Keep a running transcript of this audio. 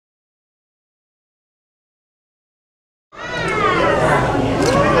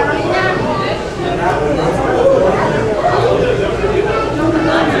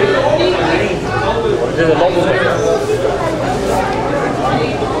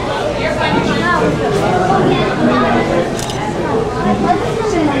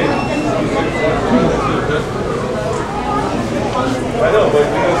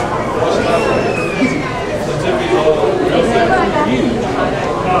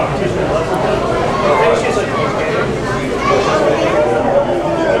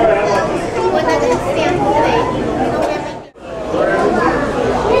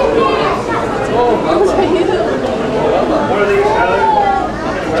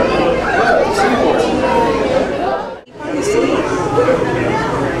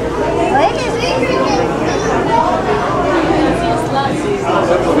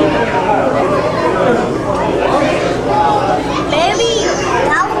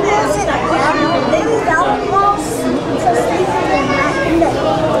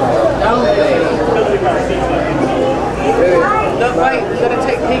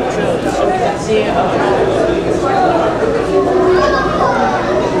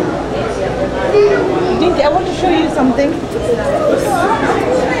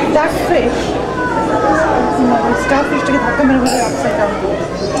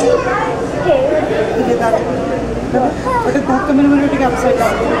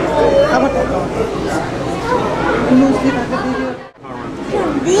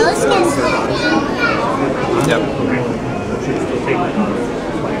Those can Yep.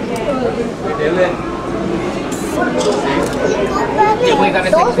 Yeah, we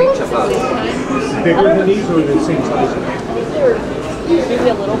gotta take a picture of those. Bigger than these or the same size? Maybe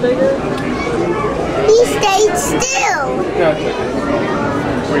a little bigger. He stayed still.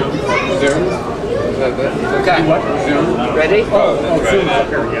 Okay. Ready? Oh, zoom up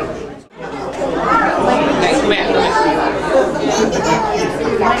here, yeah. Next man.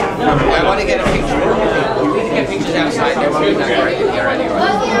 I want to get a picture. We need to get pictures outside. They're really not great in here anyway.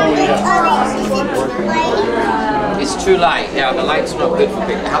 It's too light. Yeah, the light's not good for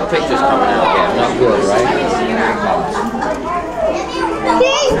pictures. How pictures coming out? Yeah, not good, right?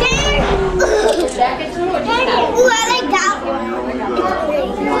 Ooh, I like that one.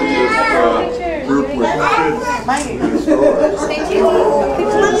 Group with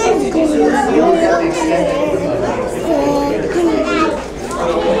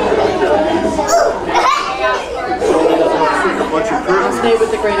I'll stay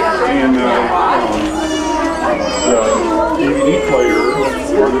with the greater and the DVD player or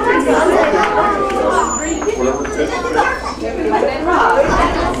the whatever fits.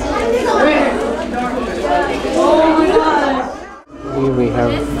 Here we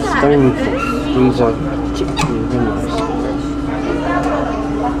have stonefish. These are chicken dinners.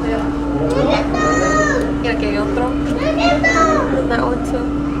 Y aquí hay otro. Una 8.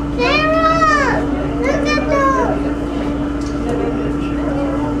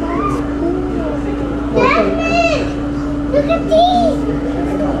 Look at these!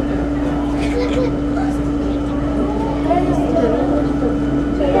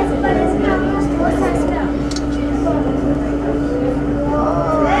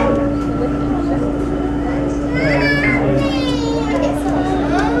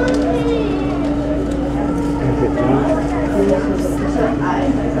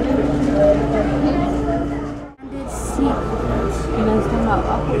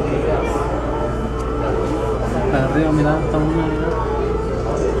 Arriba, mira, está una, mira.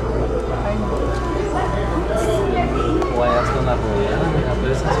 O allá está una rodeada, mira,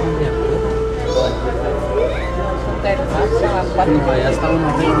 pero esas son de acuerdo. No, allá está una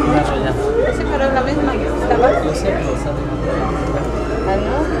arriba, mira, allá. Sí, pero es la misma. Estaba. Yo sé, pero está de acuerdo. Ah,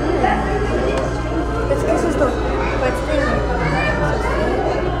 no. ¿Qué es esto?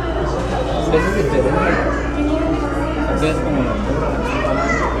 Es diferente. Aquí es como la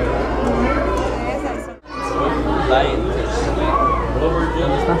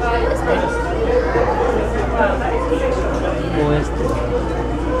 ¿dónde está? O este.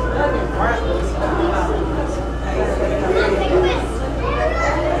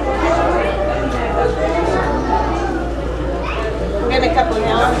 We're getting a couple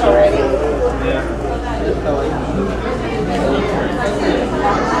gallons already.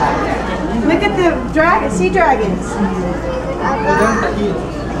 Look at the sea dragons. I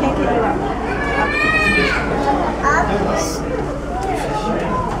can't get it up.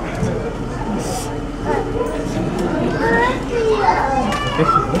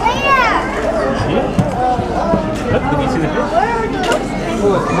 Look, can you see the fish?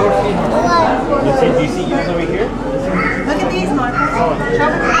 Oh, it's more fish. Do you see yours over here? Look at these, Marcus.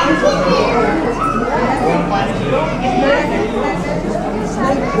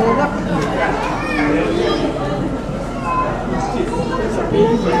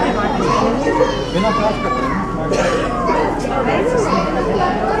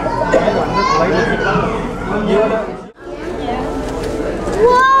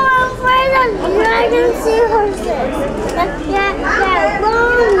 Whoa, I'm afraid of dragon seahorses. That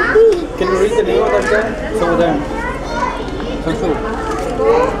long beak. Can you read the name of that guy? It's over there. Where's the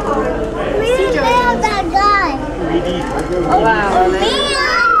name of that guy? Oh, wow.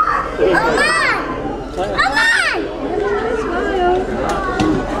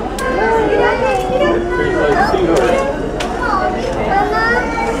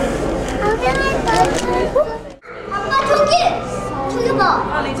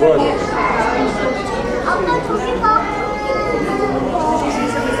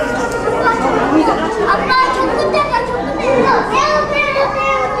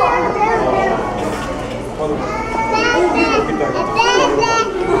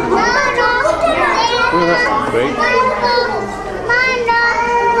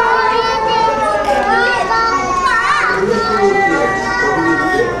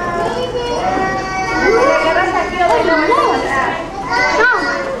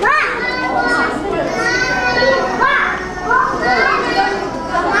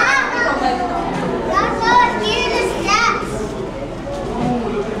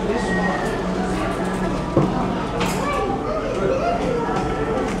 Isn't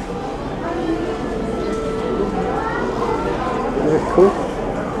that cool?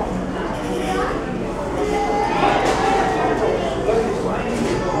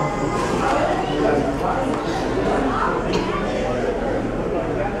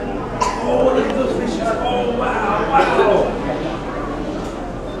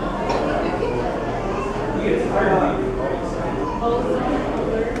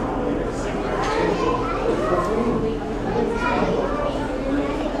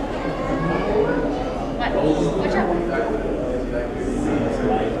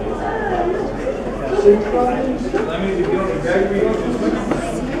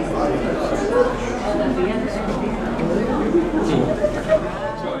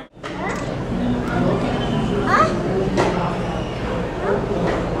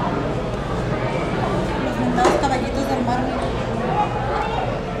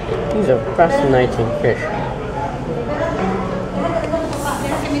 These are fascinating fish.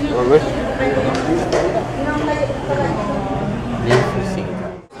 Aren't they? Beautiful sea.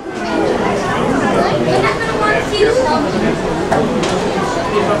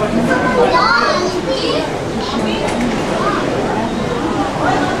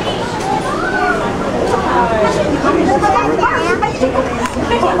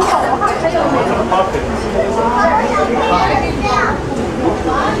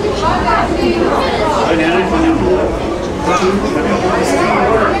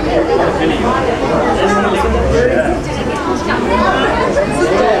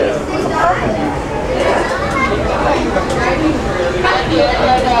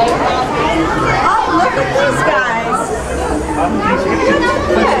 Oh, look at these guys.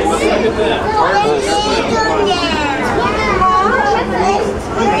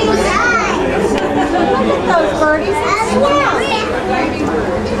 Those birdies and swans.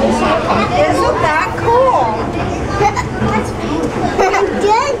 Isn't that cool?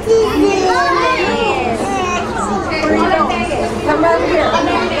 Come over here.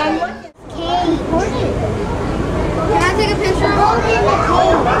 Can I take a picture? Mom,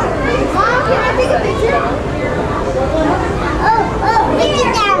 can I take a picture? Oh, look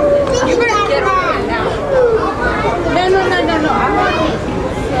at that. You better get on it now. No.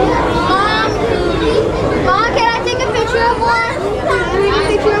 Mom, can I take a picture of one? Can I take a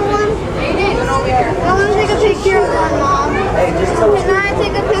picture of one? I want to take a picture of one, Mom. Can I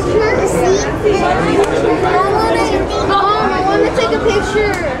take a picture? Mom, I want to take a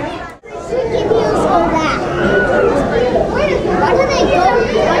picture. Give me a slow back. Where do they go?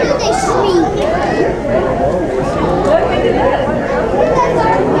 Where do they sleep?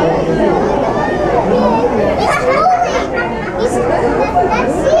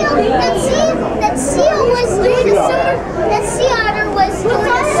 That seal was doing a summer. That sea otter was doing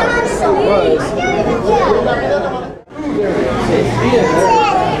a somersault.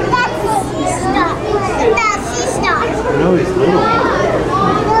 That's sea stock. No, he's little.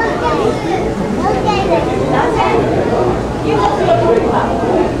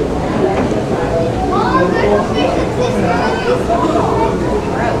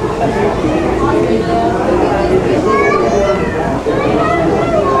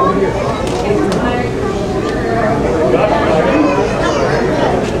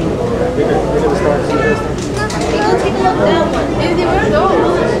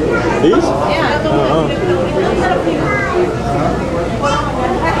 These? Yeah.